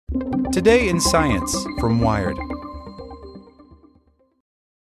Today in Science from Wired.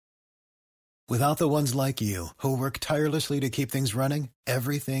 Without the ones like you, who work tirelessly to keep things running,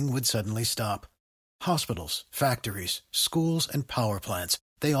 everything would suddenly stop. Hospitals, factories, schools, and power plants,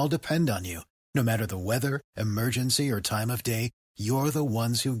 they all depend on you. No matter the weather, emergency, or time of day, you're the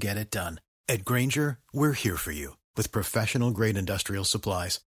ones who get it done. At Grainger, we're here for you with professional-grade industrial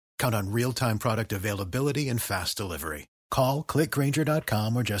supplies. Count on real-time product availability and fast delivery. Call,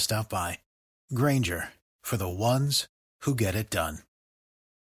 clickgrainger.com, or just stop by. Grainger, for the ones who get it done.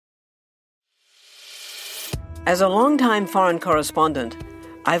 As a longtime foreign correspondent,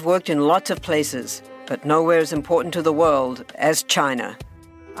 I've worked in lots of places, but nowhere as important to the world as China.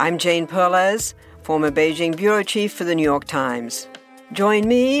 I'm Jane Perlez, former Beijing bureau chief for the New York Times. Join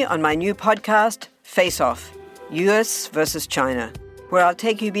me on my new podcast, Face Off, U.S. versus China, where I'll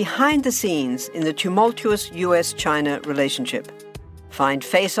take you behind the scenes in the tumultuous U.S.-China relationship. Find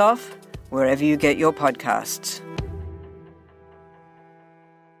Face Off wherever you get your podcasts.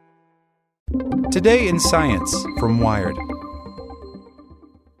 Today in Science from Wired.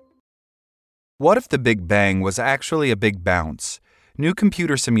 What if the Big Bang was actually a big bounce? New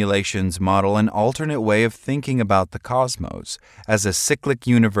computer simulations model an alternate way of thinking about the cosmos as a cyclic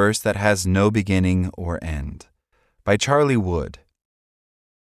universe that has no beginning or end. By Charlie Wood.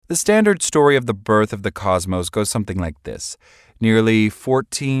 The standard story of the birth of the cosmos goes something like this. Nearly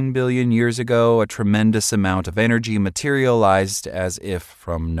 14 billion years ago, a tremendous amount of energy materialized as if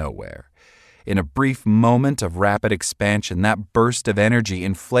from nowhere. In a brief moment of rapid expansion, that burst of energy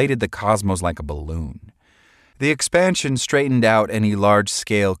inflated the cosmos like a balloon. The expansion straightened out any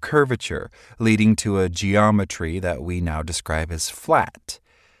large-scale curvature, leading to a geometry that we now describe as flat.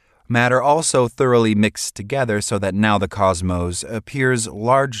 Matter also thoroughly mixed together so that now the cosmos appears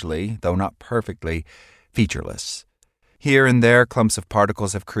largely, though not perfectly, featureless. Here and there, clumps of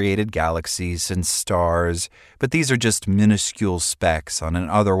particles have created galaxies and stars, but these are just minuscule specks on an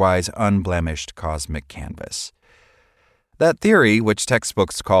otherwise unblemished cosmic canvas. That theory, which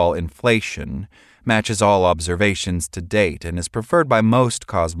textbooks call inflation, matches all observations to date and is preferred by most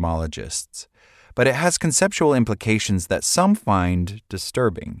cosmologists. But it has conceptual implications that some find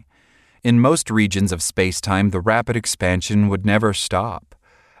disturbing. In most regions of space-time, the rapid expansion would never stop.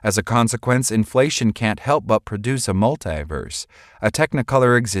 As a consequence, inflation can't help but produce a multiverse, a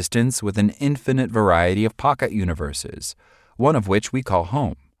technicolor existence with an infinite variety of pocket universes, one of which we call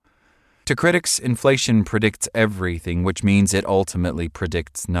home. To critics, inflation predicts everything, which means it ultimately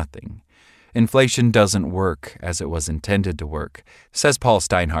predicts nothing. Inflation doesn't work as it was intended to work, says Paul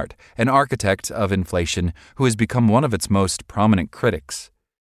Steinhardt, an architect of inflation who has become one of its most prominent critics.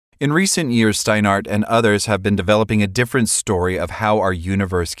 In recent years, Steinhardt and others have been developing a different story of how our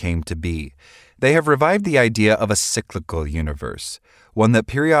universe came to be. They have revived the idea of a cyclical universe, one that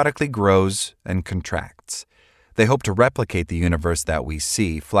periodically grows and contracts. They hope to replicate the universe that we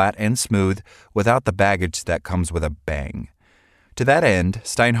see, flat and smooth, without the baggage that comes with a bang. To that end,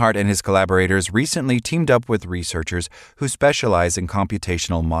 Steinhardt and his collaborators recently teamed up with researchers who specialize in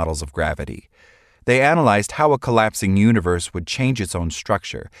computational models of gravity. They analyzed how a collapsing universe would change its own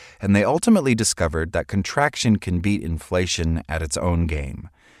structure, and they ultimately discovered that contraction can beat inflation at its own game.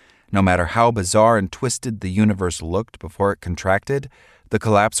 No matter how bizarre and twisted the universe looked before it contracted, the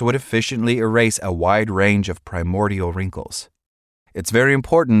collapse would efficiently erase a wide range of primordial wrinkles. It's very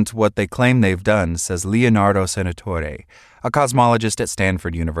important what they claim they've done, says Leonardo Senatore, a cosmologist at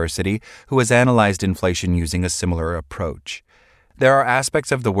Stanford University who has analyzed inflation using a similar approach. There are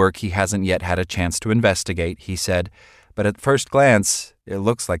aspects of the work he hasn't yet had a chance to investigate, he said, but at first glance, it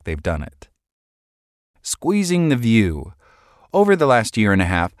looks like they've done it. Squeezing the view. Over the last year and a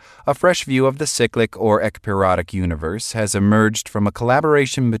half, a fresh view of the cyclic or ekpyrotic universe has emerged from a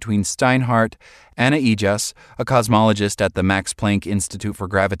collaboration between Steinhardt, Anna Ijas, a cosmologist at the Max Planck Institute for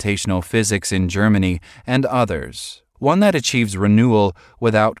Gravitational Physics in Germany, and others, one that achieves renewal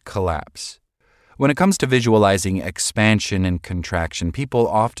without collapse. When it comes to visualizing expansion and contraction, people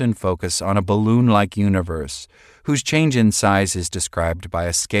often focus on a balloon-like universe, whose change in size is described by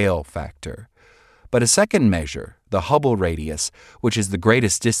a scale factor. But a second measure, the Hubble radius, which is the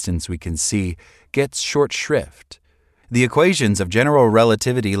greatest distance we can see, gets short shrift. The equations of general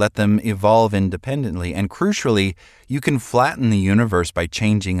relativity let them evolve independently, and crucially, you can flatten the universe by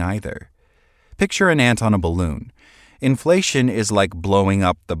changing either. Picture an ant on a balloon. Inflation is like blowing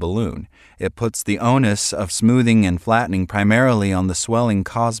up the balloon. It puts the onus of smoothing and flattening primarily on the swelling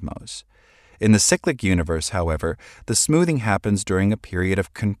cosmos. In the cyclic universe, however, the smoothing happens during a period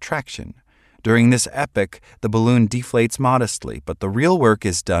of contraction. During this epoch, the balloon deflates modestly, but the real work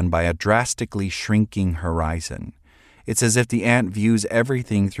is done by a drastically shrinking horizon. It's as if the ant views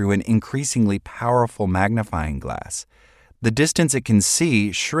everything through an increasingly powerful magnifying glass. The distance it can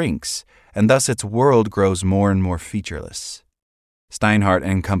see shrinks, and thus its world grows more and more featureless. Steinhardt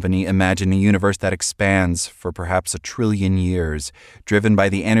and company imagine a universe that expands for perhaps 1 trillion years, driven by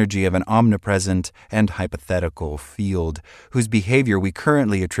the energy of an omnipresent and hypothetical field whose behavior we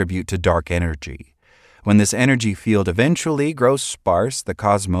currently attribute to dark energy. When this energy field eventually grows sparse, the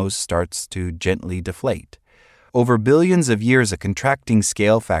cosmos starts to gently deflate. Over billions of years, a contracting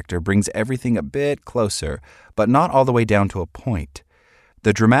scale factor brings everything a bit closer, but not all the way down to a point.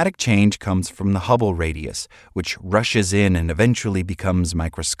 The dramatic change comes from the Hubble radius, which rushes in and eventually becomes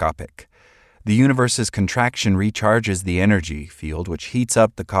microscopic. The universe's contraction recharges the energy field, which heats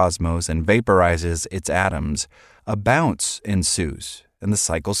up the cosmos and vaporizes its atoms. A bounce ensues, and the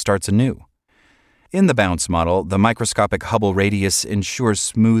cycle starts anew. In the bounce model, the microscopic Hubble radius ensures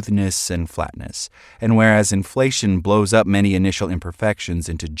smoothness and flatness, and whereas inflation blows up many initial imperfections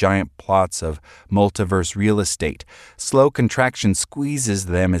into giant plots of multiverse real estate, slow contraction squeezes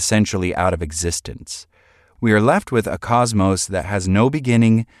them essentially out of existence. We are left with a cosmos that has no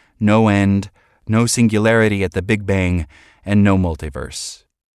beginning, no end, no singularity at the Big Bang, and no multiverse.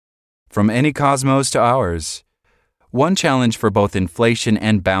 From any cosmos to ours, one challenge for both inflation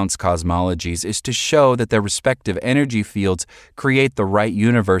and bounce cosmologies is to show that their respective energy fields create the right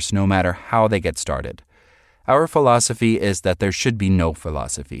universe no matter how they get started. Our philosophy is that there should be no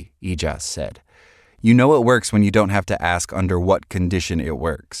philosophy, Ijaz said. You know it works when you don't have to ask under what condition it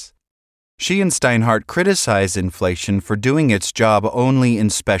works. She and Steinhardt criticize inflation for doing its job only in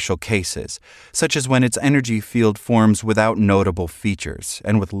special cases, such as when its energy field forms without notable features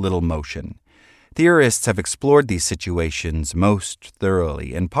and with little motion. Theorists have explored these situations most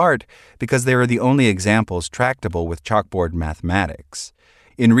thoroughly, in part because they are the only examples tractable with chalkboard mathematics.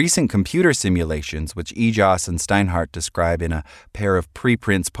 In recent computer simulations, which Ijaz and Steinhardt describe in a pair of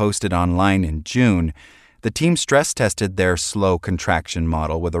preprints posted online in June, the team stress-tested their slow contraction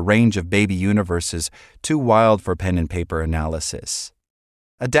model with a range of baby universes too wild for pen and paper analysis.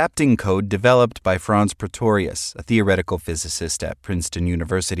 Adapting code developed by Franz Pretorius, a theoretical physicist at Princeton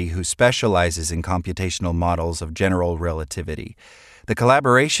University who specializes in computational models of general relativity. The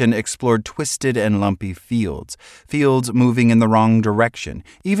collaboration explored twisted and lumpy fields moving in the wrong direction,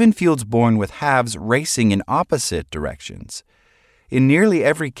 even fields born with halves racing in opposite directions. In nearly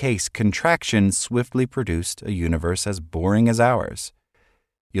every case, contraction swiftly produced a universe as boring as ours.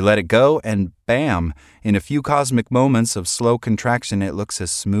 You let it go, and bam, in a few cosmic moments of slow contraction, it looks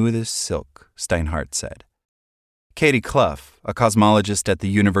as smooth as silk, Steinhardt said. Katie Clough, a cosmologist at the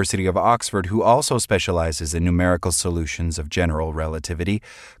University of Oxford who also specializes in numerical solutions of general relativity,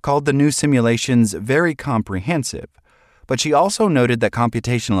 called the new simulations very comprehensive. But she also noted that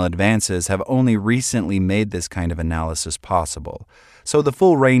computational advances have only recently made this kind of analysis possible, so the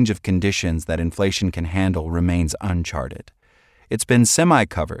full range of conditions that inflation can handle remains uncharted. It's been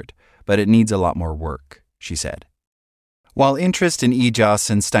semi-covered, but it needs a lot more work, she said. While interest in Ijaz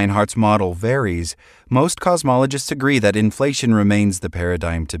and Steinhardt's model varies, most cosmologists agree that inflation remains the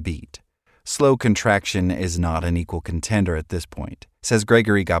paradigm to beat. Slow contraction is not an equal contender at this point, says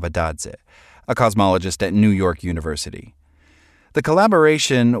Gregory Gabadadze, a cosmologist at New York University. The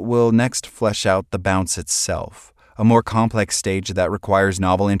collaboration will next flesh out the bounce itself, a more complex stage that requires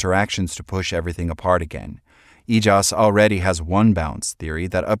novel interactions to push everything apart again. Ijaz already has one bounce theory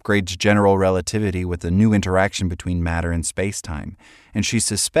that upgrades general relativity with a new interaction between matter and space-time, and she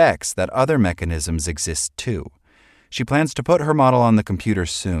suspects that other mechanisms exist too. She plans to put her model on the computer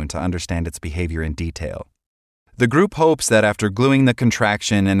soon to understand its behavior in detail. The group hopes that after gluing the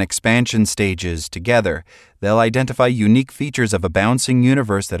contraction and expansion stages together, they'll identify unique features of a bouncing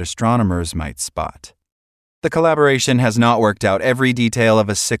universe that astronomers might spot. The collaboration has not worked out every detail of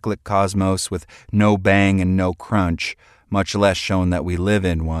a cyclic cosmos with no bang and no crunch, much less shown that we live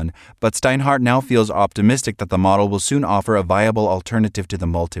in one, but Steinhardt now feels optimistic that the model will soon offer a viable alternative to the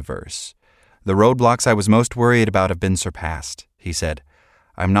multiverse. The roadblocks I was most worried about have been surpassed, he said.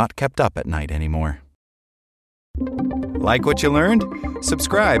 I'm not kept up at night anymore. Like what you learned?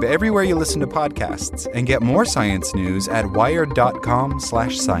 Subscribe everywhere you listen to podcasts and get more science news at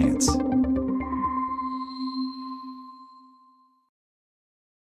wired.com/science.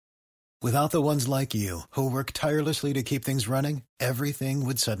 Without the ones like you, who work tirelessly to keep things running, everything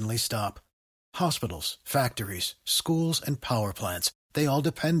would suddenly stop. Hospitals, factories, schools, and power plants, they all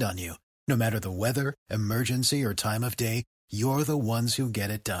depend on you. No matter the weather, emergency, or time of day, you're the ones who get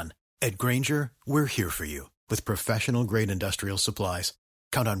it done. At Grainger, we're here for you with professional-grade industrial supplies.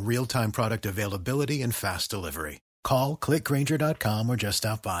 Count on real-time product availability and fast delivery. Call, click Grainger.com, or just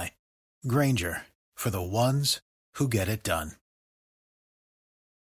stop by. Grainger, for the ones who get it done.